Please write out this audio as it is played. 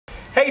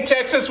Hey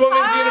Texas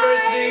Women's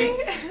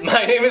University!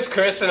 My name is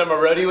Chris and I'm a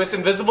roadie with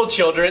Invisible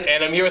Children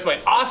and I'm here with my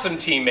awesome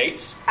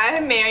teammates.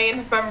 I'm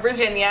Marion from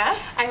Virginia.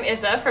 I'm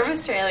Izza from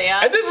Australia.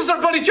 And this is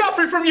our buddy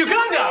Joffrey from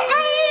Uganda!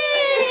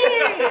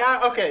 Hey!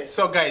 Okay,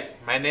 so guys,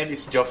 my name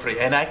is Joffrey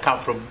and I come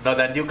from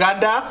northern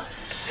Uganda.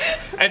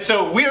 And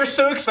so we are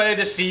so excited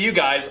to see you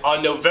guys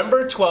on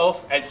November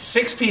 12th at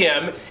 6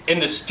 p.m. in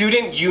the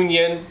Student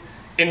Union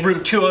in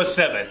room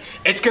 207.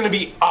 It's going to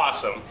be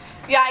awesome.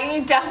 Yeah,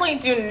 you definitely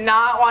do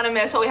not want to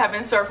miss what we have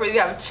in store for you. We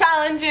have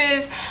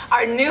challenges,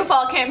 our new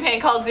fall campaign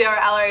called Zero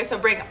LRA, so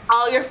bring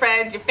all your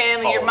friends, your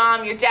family, your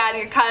mom, your dad,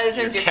 your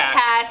cousins, your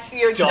cats,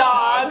 your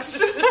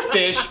dogs,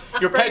 fish,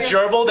 your pet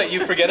gerbil that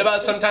you forget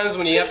about sometimes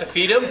when you have to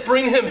feed him,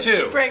 bring him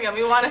too. Bring them,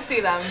 we want to see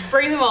them.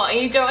 Bring them all, and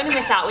you don't want to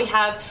miss out. We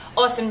have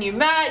awesome new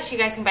merch, you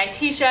guys can buy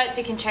t-shirts,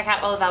 you can check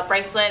out all of our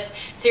bracelets.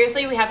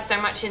 Seriously, we have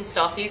so much in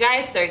store for you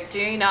guys, so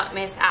do not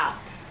miss out.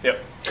 Yep.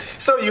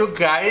 So you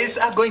guys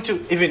are going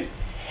to even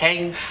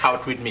hang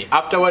out with me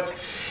afterwards.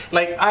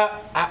 Like I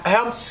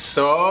am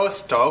so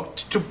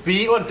stoked to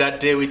be on that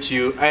day with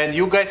you, and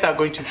you guys are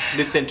going to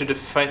listen to the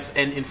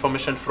first-hand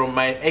information from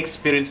my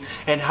experience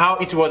and how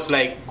it was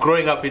like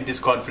growing up in this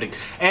conflict.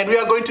 And we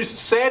are going to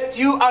set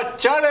you a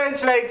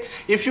challenge. Like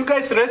if you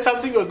guys read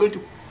something, we're going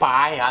to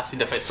pie us in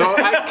the face. So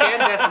I can't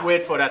just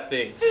wait for that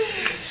thing.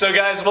 So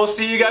guys, we'll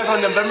see you guys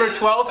on November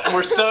 12th and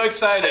we're so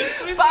excited.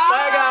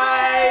 Bye,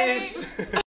 guys!